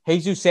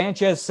 Jesus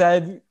Sanchez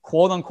said,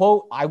 quote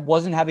unquote, I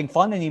wasn't having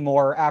fun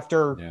anymore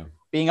after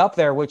being up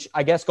there, which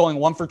I guess going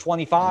 1 for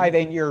 25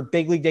 in your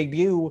big league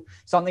debut,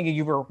 something that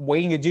you were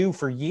waiting to do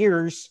for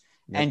years.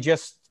 And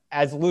just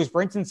as Lewis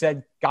Brinson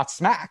said, got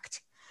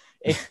smacked.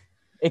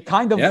 It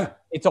kind of,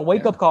 it's a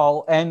wake up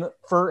call. And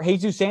for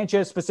Jesus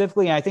Sanchez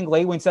specifically, and I think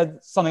Lewin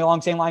said something along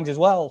the same lines as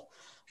well.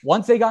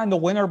 Once they got in the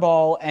winter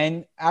ball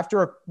and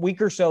after a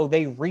week or so,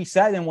 they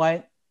reset and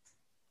went,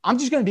 I'm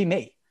just going to be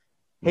me.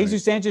 Right.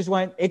 Jesus Sanchez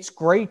went, it's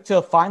great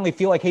to finally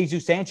feel like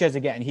Jesus Sanchez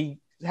again. He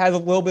has a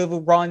little bit of a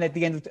run at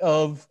the end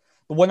of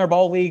the winter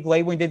ball league.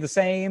 Lewin did the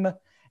same.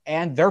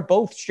 And they're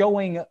both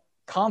showing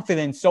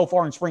confidence so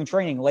far in spring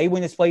training.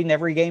 Lewin has played in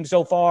every game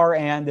so far,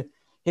 and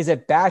his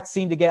at-bats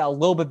seem to get a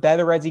little bit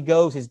better as he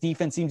goes. His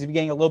defense seems to be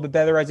getting a little bit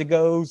better as it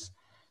goes.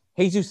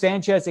 Jesus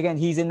Sanchez, again,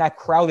 he's in that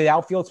crowded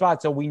outfield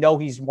spot, so we know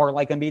he's more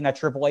likely to be in that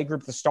AAA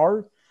group to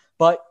start.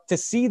 But to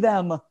see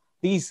them,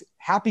 these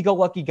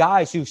happy-go-lucky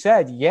guys who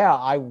said, yeah,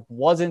 I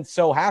wasn't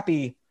so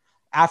happy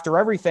after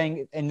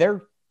everything, and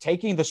they're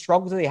taking the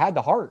struggles that they had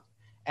to heart,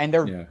 and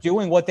they're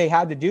doing what they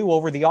had to do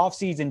over the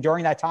offseason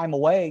during that time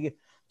away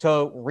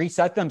to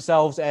reset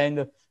themselves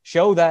and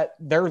show that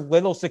their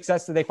little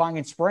success that they find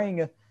in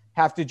spring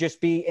have to just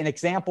be an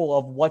example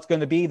of what's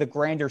going to be the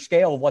grander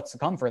scale of what's to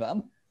come for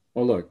them.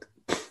 Well, look,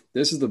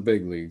 this is the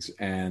big leagues,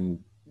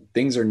 and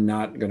things are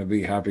not going to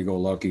be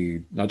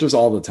happy-go-lucky, not just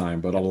all the time,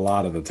 but a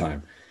lot of the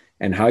time.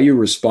 And how you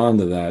respond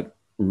to that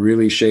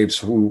really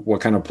shapes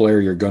what kind of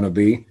player you're going to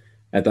be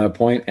at that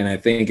point. And I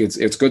think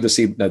it's good to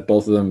see that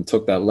both of them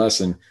took that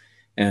lesson.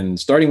 And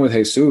starting with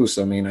Jesus,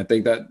 I mean, I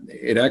think that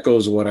it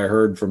echoes what I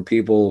heard from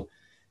people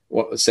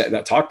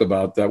that talked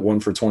about that 1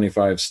 for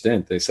 25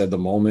 stint. They said the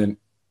moment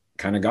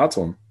kind of got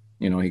to him.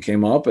 You know, he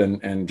came up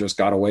and just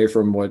got away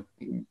from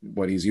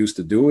what he's used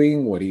to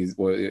doing,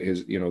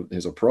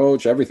 his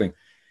approach, everything.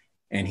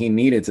 And he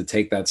needed to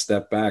take that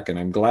step back. And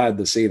I'm glad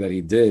to see that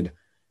he did,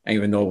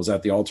 even though it was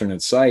at the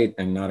alternate site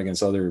and not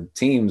against other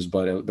teams,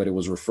 but it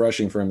was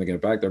refreshing for him to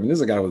get back there. I mean, this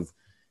is a guy with,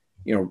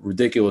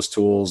 ridiculous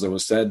tools. It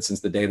was said since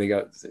the day they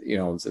got,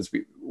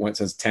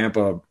 since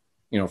Tampa,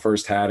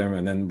 first had him.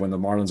 And then when the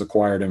Marlins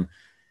acquired him,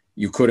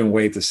 you couldn't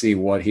wait to see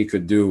what he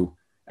could do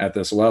at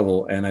this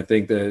level. And I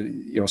think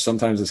that,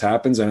 sometimes this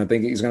happens, and I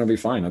think he's going to be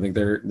fine. I think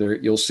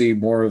you'll see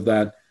more of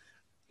that.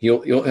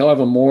 He'll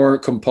have a more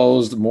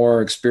composed,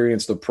 more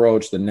experienced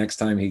approach the next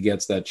time he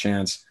gets that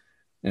chance.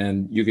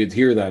 And you could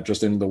hear that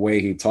just in the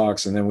way he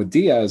talks. And then with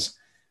Diaz,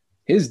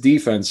 his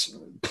defense,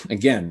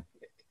 again,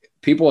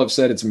 people have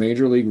said it's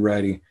major league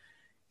ready.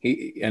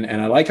 And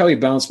I like how he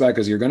bounced back,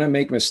 because you're going to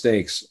make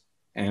mistakes.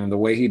 And the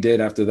way he did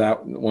after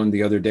that one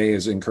the other day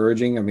is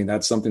encouraging. I mean,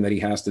 that's something that he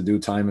has to do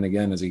time and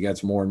again as he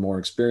gets more and more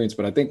experience.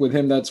 But I think with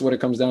him, that's what it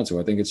comes down to.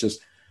 I think it's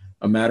just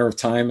a matter of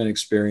time and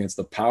experience.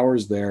 The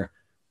power's there.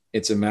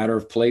 It's a matter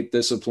of plate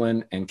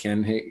discipline, and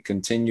can he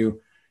continue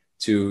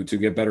to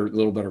get better, a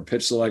little better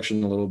pitch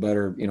selection, a little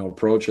better,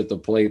 approach at the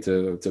plate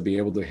to be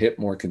able to hit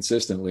more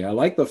consistently. I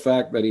like the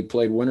fact that he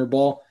played winter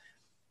ball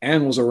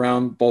and was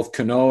around both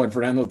Cano and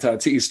Fernando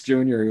Tatis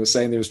Jr. He was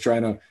saying he was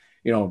trying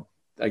to,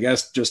 I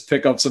guess, just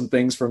pick up some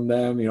things from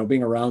them.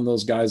 Being around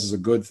those guys is a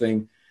good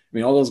thing. I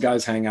mean, all those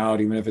guys hang out,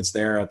 even if it's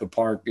there at the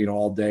park,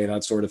 all day,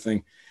 that sort of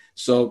thing.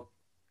 So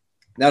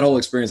that whole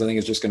experience, I think,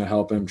 is just going to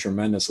help him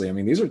tremendously. I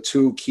mean, these are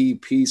two key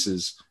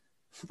pieces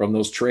from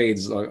those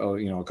trades,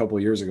 a couple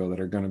of years ago that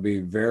are going to be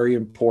very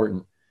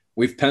important.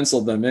 We've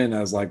penciled them in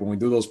as, like, when we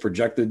do those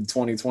projected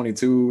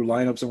 2022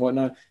 lineups and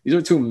whatnot, these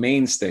are two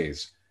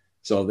mainstays.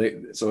 So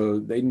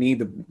they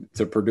need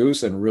to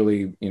produce and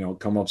really,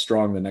 come up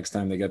strong the next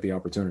time they get the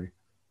opportunity.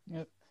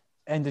 Yep.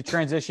 And to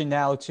transition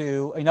now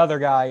to another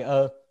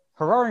guy,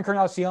 Gerard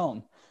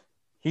Encarnacion.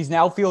 He's an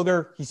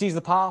outfielder. He sees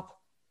the pop.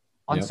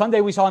 On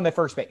Sunday, we saw him at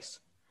first base,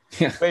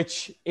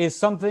 which is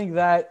something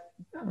that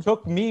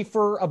took me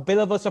for a bit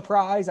of a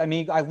surprise. I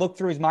mean, I looked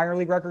through his minor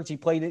league records. He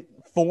played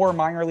 4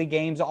 minor league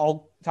games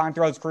all time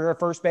throughout his career at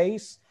first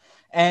base.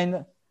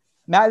 And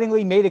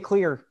Mattingly made it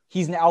clear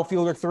he's an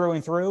outfielder through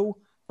and through.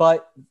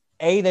 But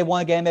A, they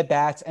want to get him at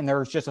bats, and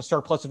there's just a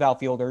surplus of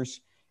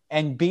outfielders.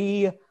 And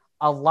B,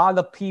 a lot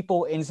of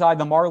people inside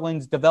the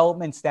Marlins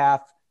development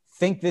staff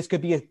think this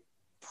could be a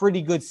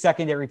pretty good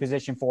secondary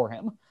position for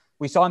him.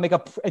 We saw him make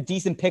a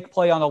decent pick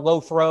play on a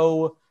low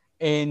throw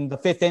in the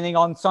 5th inning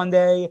on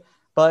Sunday,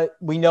 but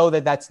we know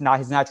that that's not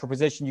his natural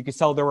position. You could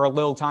tell there were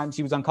little times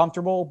he was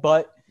uncomfortable,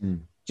 but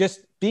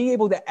just being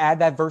able to add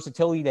that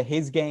versatility to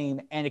his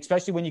game, and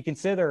especially when you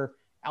consider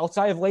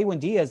outside of Lewin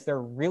Diaz,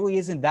 there really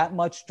isn't that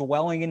much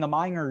dwelling in the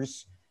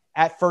minors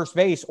at first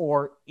base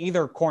or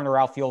either corner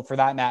outfield for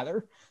that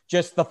matter.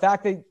 Just the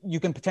fact that you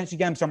can potentially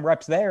get him some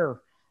reps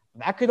there,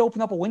 that could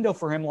open up a window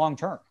for him long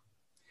term.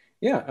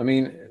 Yeah, I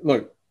mean,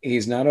 look,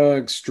 he's not an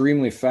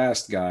extremely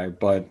fast guy,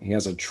 but he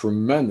has a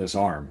tremendous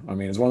arm. I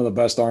mean, it's one of the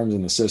best arms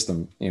in the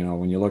system. You know,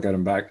 when you look at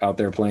him back out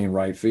there playing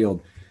right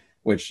field,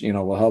 which, you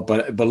know, will help.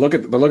 But look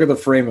at the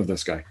frame of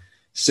this guy,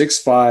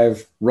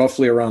 6'5",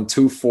 roughly around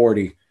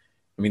 240.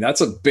 I mean,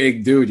 that's a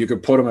big dude. You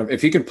could put him,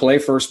 if he could play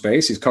first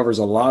base, he covers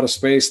a lot of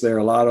space there,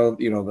 a lot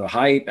of, you know, the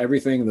height,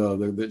 everything,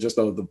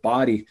 the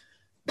body.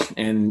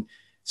 And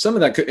some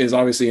of that is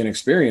obviously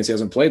inexperience. He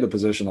hasn't played the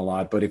position a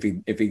lot, but if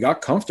he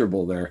got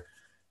comfortable there,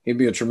 he'd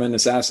be a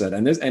tremendous asset.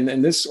 And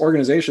this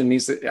organization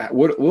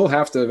will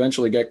have to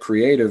eventually get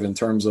creative in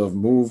terms of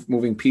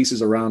moving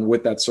pieces around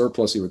with that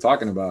surplus you were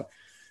talking about.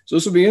 So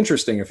this would be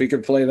interesting if he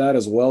could play that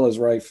as well as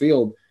right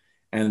field.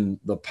 And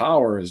the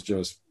power is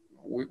just,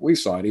 we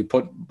saw it. He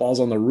put balls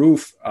on the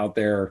roof out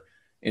there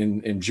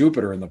in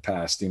Jupiter in the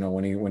past, you know,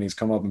 when he's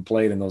come up and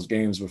played in those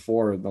games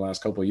before the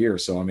last couple of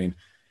years. So, I mean,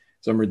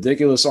 some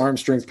ridiculous arm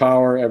strength,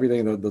 power,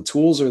 everything. The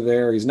tools are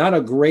there. He's not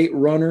a great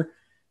runner.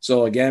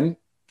 So again,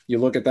 you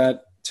look at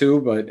that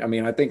too, but I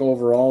mean, I think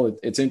overall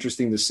it's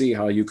interesting to see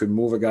how you could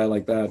move a guy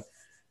like that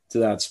to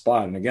that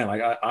spot. And again,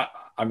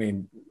 I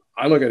mean,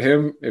 I look at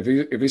him, if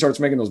he starts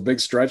making those big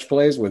stretch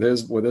plays with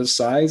his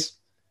size,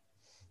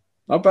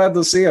 not bad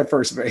to see at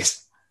first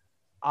base.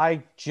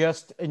 I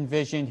just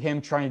envisioned him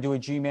trying to do a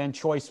G-man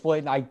choice split,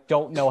 and I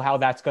don't know how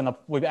that's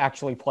would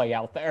actually play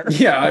out there.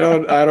 Yeah, I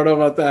don't know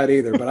about that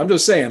either. But I'm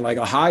just saying, like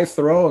a high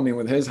throw. I mean,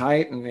 with his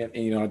height, and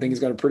you know, I think he's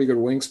got a pretty good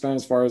wingspan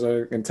as far as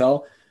I can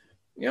tell.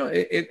 You know,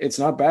 it's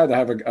not bad to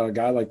have a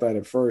guy like that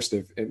at first,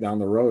 if down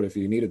the road, if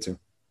you needed to.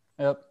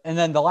 Yep. And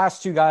then the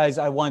last two guys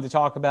I wanted to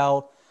talk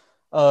about,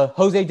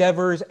 Jose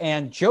Devers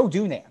and Joe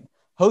Dunand.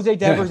 Jose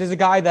Devers is a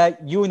guy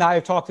that you and I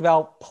have talked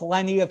about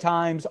plenty of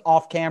times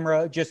off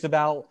camera, just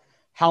about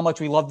how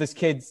much we love this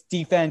kid's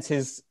defense,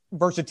 his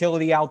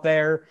versatility out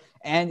there,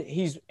 and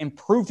he's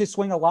improved his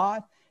swing a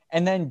lot.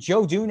 And then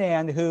Joe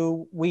Dunand,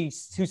 who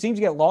seems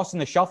to get lost in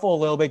the shuffle a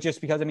little bit,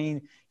 just because, I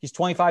mean, he's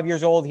 25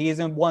 years old. He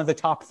isn't one of the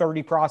top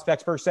 30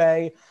 prospects per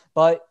se,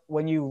 but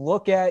when you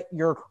look at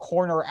your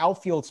corner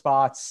outfield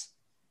spots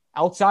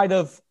outside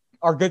of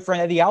our good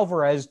friend Eddie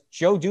Alvarez,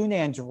 Joe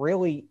Dunand's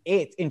really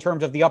it in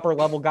terms of the upper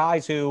level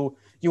guys who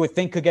you would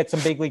think could get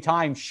some big league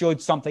time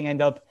should something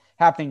end up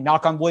happening.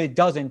 Knock on wood, it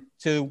doesn't,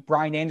 to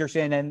Brian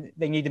Anderson, and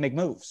they need to make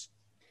moves.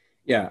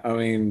 Yeah, I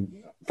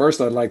mean,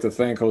 first I'd like to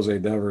thank Jose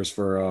Devers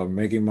for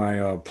making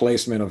my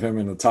placement of him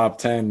in the top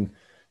 10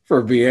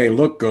 for BA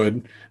look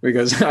good,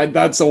 because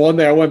that's the one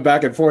day I went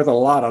back and forth a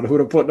lot on who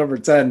to put number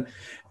 10,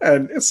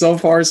 and so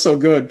far so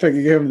good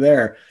picking him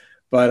there.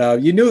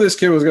 But you knew this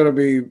kid was going to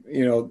be,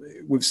 you know,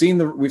 we've seen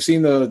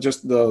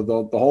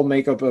the whole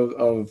makeup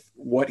of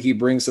what he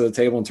brings to the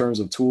table in terms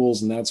of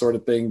tools and that sort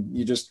of thing.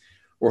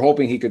 We're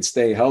hoping he could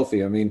stay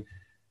healthy. I mean,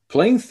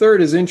 playing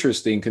third is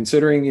interesting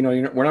considering, you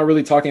know, we're not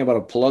really talking about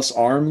a plus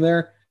arm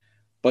there,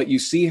 but you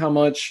see how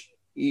much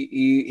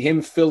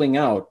him filling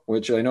out,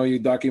 which I know you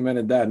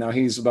documented that. Now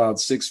he's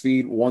about 6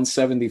 feet,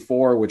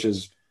 174, which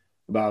is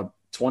about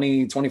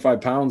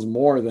 25 pounds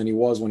more than he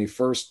was when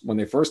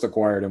they first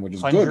acquired him, which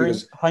is good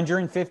because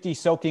 150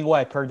 soaking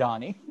wet per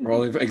Donnie.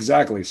 Well,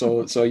 exactly.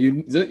 So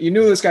you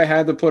knew this guy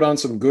had to put on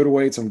some good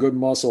weight, some good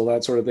muscle,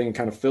 that sort of thing, and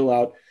kind of fill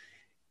out.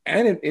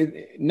 And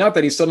it not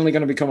that he's suddenly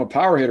going to become a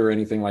power hitter or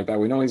anything like that.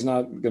 We know he's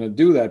not going to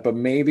do that, but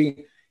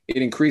maybe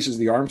it increases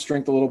the arm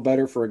strength a little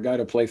better for a guy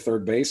to play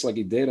third base like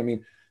he did. I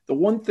mean, the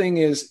one thing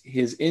is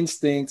his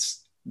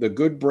instincts, the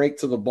good break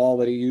to the ball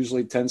that he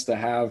usually tends to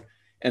have,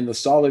 and the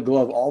solid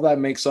glove, all that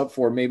makes up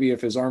for maybe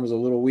if his arm is a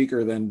little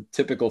weaker than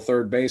typical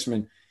third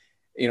baseman,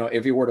 you know,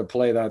 if he were to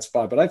play that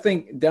spot. But I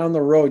think down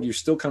the road, you're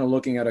still kind of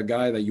looking at a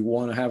guy that you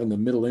want to have in the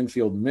middle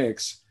infield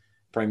mix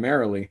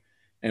primarily.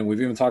 And we've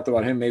even talked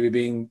about him maybe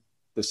being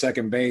the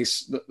second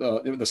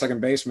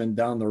baseman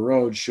down the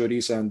road should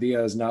Isan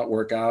Diaz not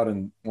work out,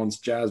 and once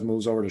Jazz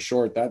moves over to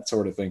short, that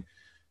sort of thing.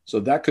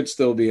 So that could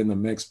still be in the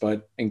mix,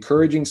 but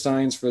encouraging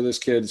signs for this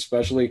kid,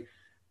 especially,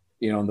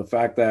 you know, the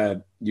fact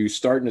that you're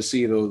starting to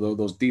see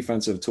those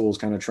defensive tools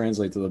kind of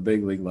translate to the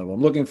big league level.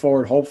 I'm looking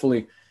forward,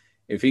 hopefully,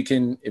 if he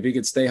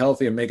could stay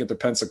healthy and make it to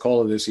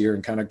Pensacola this year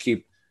and kind of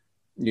keep,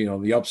 you know,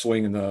 the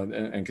upswing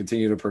and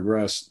continue to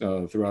progress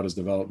throughout his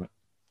development.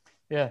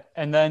 Yeah.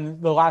 And then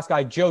the last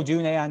guy, Joe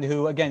Dunand,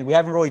 who, again, we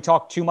haven't really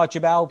talked too much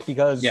about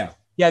because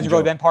he hasn't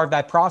really been part of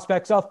that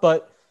prospect stuff,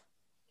 but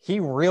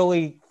he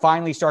really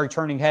finally started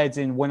turning heads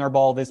in winter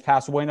ball this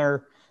past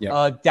winter.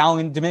 Down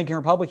in Dominican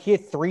Republic, he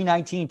hit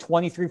 319,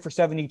 23 for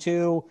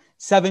 72,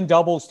 7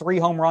 doubles, 3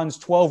 home runs,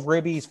 12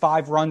 ribbies,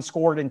 5 runs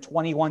scored in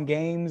 21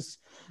 games.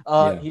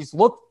 He's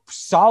looked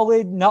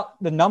solid.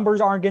 The numbers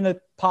aren't going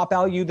to pop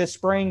out you this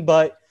spring,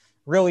 but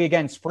really,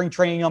 again, spring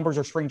training numbers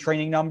are spring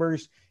training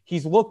numbers.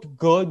 He's looked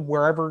good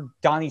wherever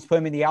Donnie's put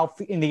him in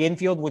the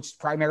infield, which has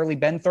primarily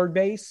been third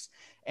base.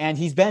 And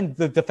he's been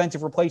the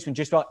defensive replacement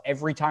just about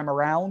every time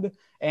around.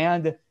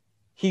 And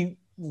he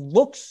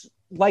looks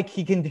like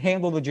he can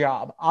handle the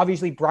job.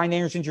 Obviously, Brian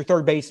Anderson's your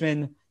third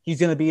baseman. He's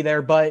going to be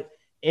there. But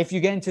if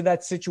you get into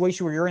that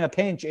situation where you're in a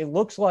pinch, it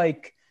looks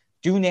like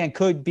Dunand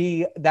could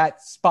be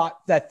that spot,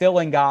 that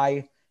fill-in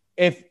guy,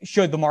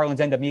 should the Marlins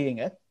end up needing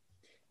it.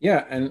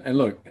 Yeah, and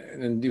look,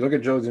 and you look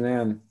at Joe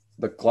Dunan,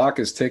 the clock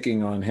is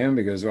ticking on him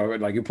because,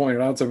 like you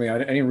pointed out to me, I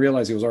didn't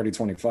realize he was already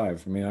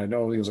 25. I mean, I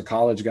know he was a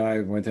college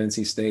guy, went to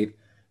NC State,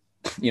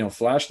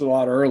 flashed a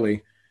lot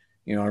early.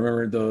 I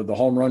remember the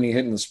home run he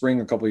hit in the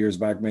spring a couple of years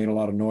back made a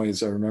lot of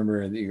noise. I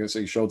remember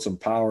he showed some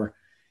power,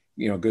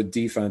 good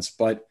defense,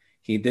 but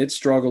he did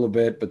struggle a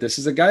bit. But this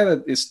is a guy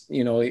that is,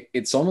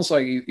 it's almost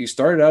like he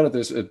started out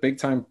at a big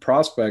time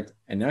prospect,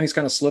 and now he's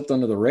kind of slipped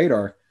under the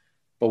radar.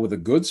 But with a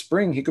good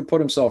spring, he could put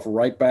himself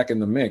right back in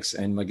the mix.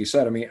 And like you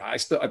said, I mean, I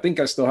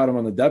think I still had him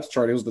on the depth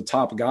chart. He was the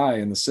top guy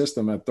in the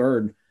system at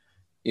third,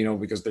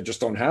 because they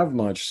just don't have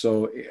much.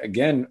 So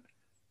again,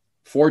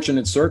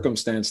 fortunate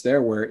circumstance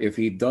there where if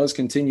he does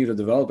continue to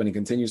develop and he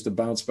continues to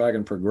bounce back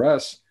and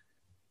progress,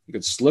 he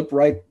could slip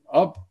right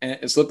up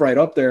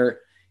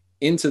there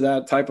into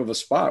that type of a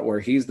spot where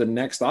he's the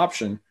next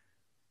option.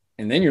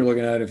 And then you're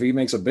looking at, if he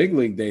makes a big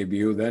league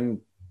debut,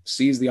 then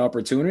seize the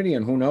opportunity.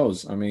 And who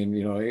knows? I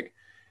mean,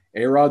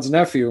 A-Rod's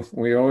nephew,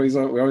 we always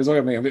look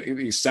at him.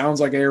 He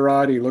sounds like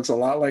A-Rod. He looks a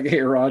lot like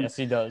A-Rod. Yes,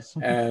 he does.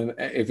 And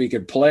if he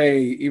could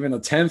play even a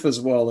 10th as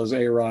well as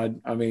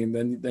A-Rod, I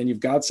mean, then you've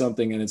got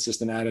something, and it's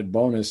just an added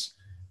bonus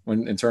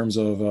in terms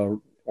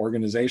of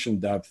organization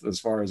depth, as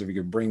far as if you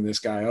could bring this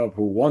guy up,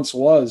 who once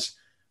was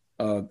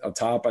a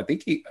top. I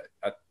think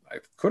I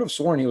could have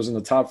sworn he was in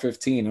the top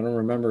 15. I don't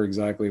remember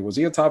exactly. Was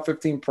he a top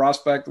 15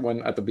 prospect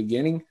at the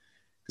beginning?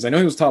 Because I know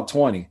he was top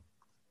 20.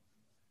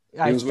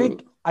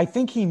 I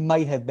think he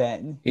might have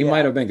been. He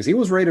might have been, because he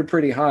was rated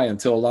pretty high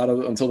until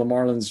the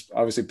Marlins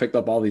obviously picked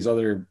up all these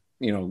other,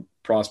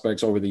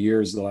 prospects over the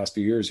years, the last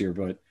few years here.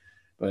 But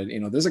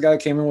there's a guy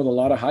that came in with a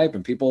lot of hype,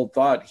 and people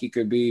thought he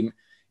could be,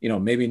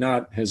 maybe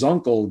not his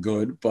uncle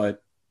good,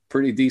 but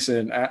pretty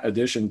decent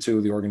addition to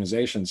the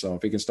organization. So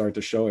if he can start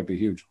to show, it'd be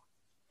huge.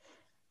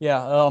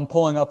 Yeah, I'm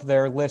pulling up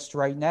their list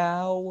right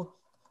now.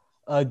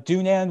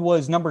 Dunan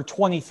was number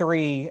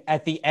 23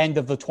 at the end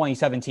of the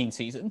 2017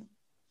 season.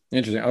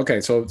 Interesting.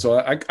 Okay,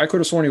 so I could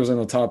have sworn he was in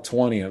the top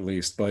 20 at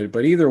least,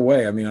 but either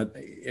way, I mean,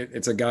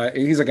 it's a guy.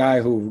 He's a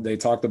guy who they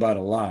talked about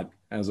a lot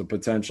as a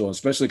potential,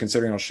 especially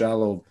considering how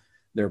shallow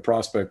their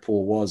prospect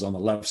pool was on the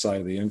left side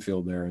of the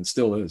infield there, and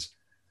still is.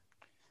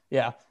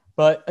 Yeah,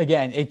 but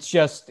again,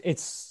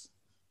 it's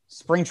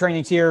spring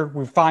training's here.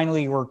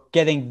 We're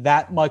getting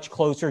that much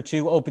closer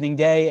to opening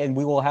day, and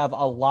we will have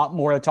a lot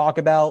more to talk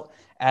about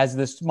as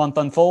this month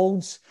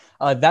unfolds.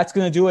 That's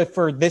going to do it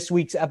for this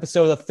week's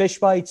episode of Fish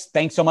Bites.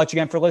 Thanks so much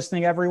again for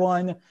listening,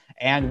 everyone.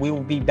 And we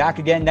will be back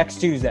again next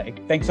Tuesday.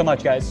 Thanks so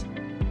much, guys.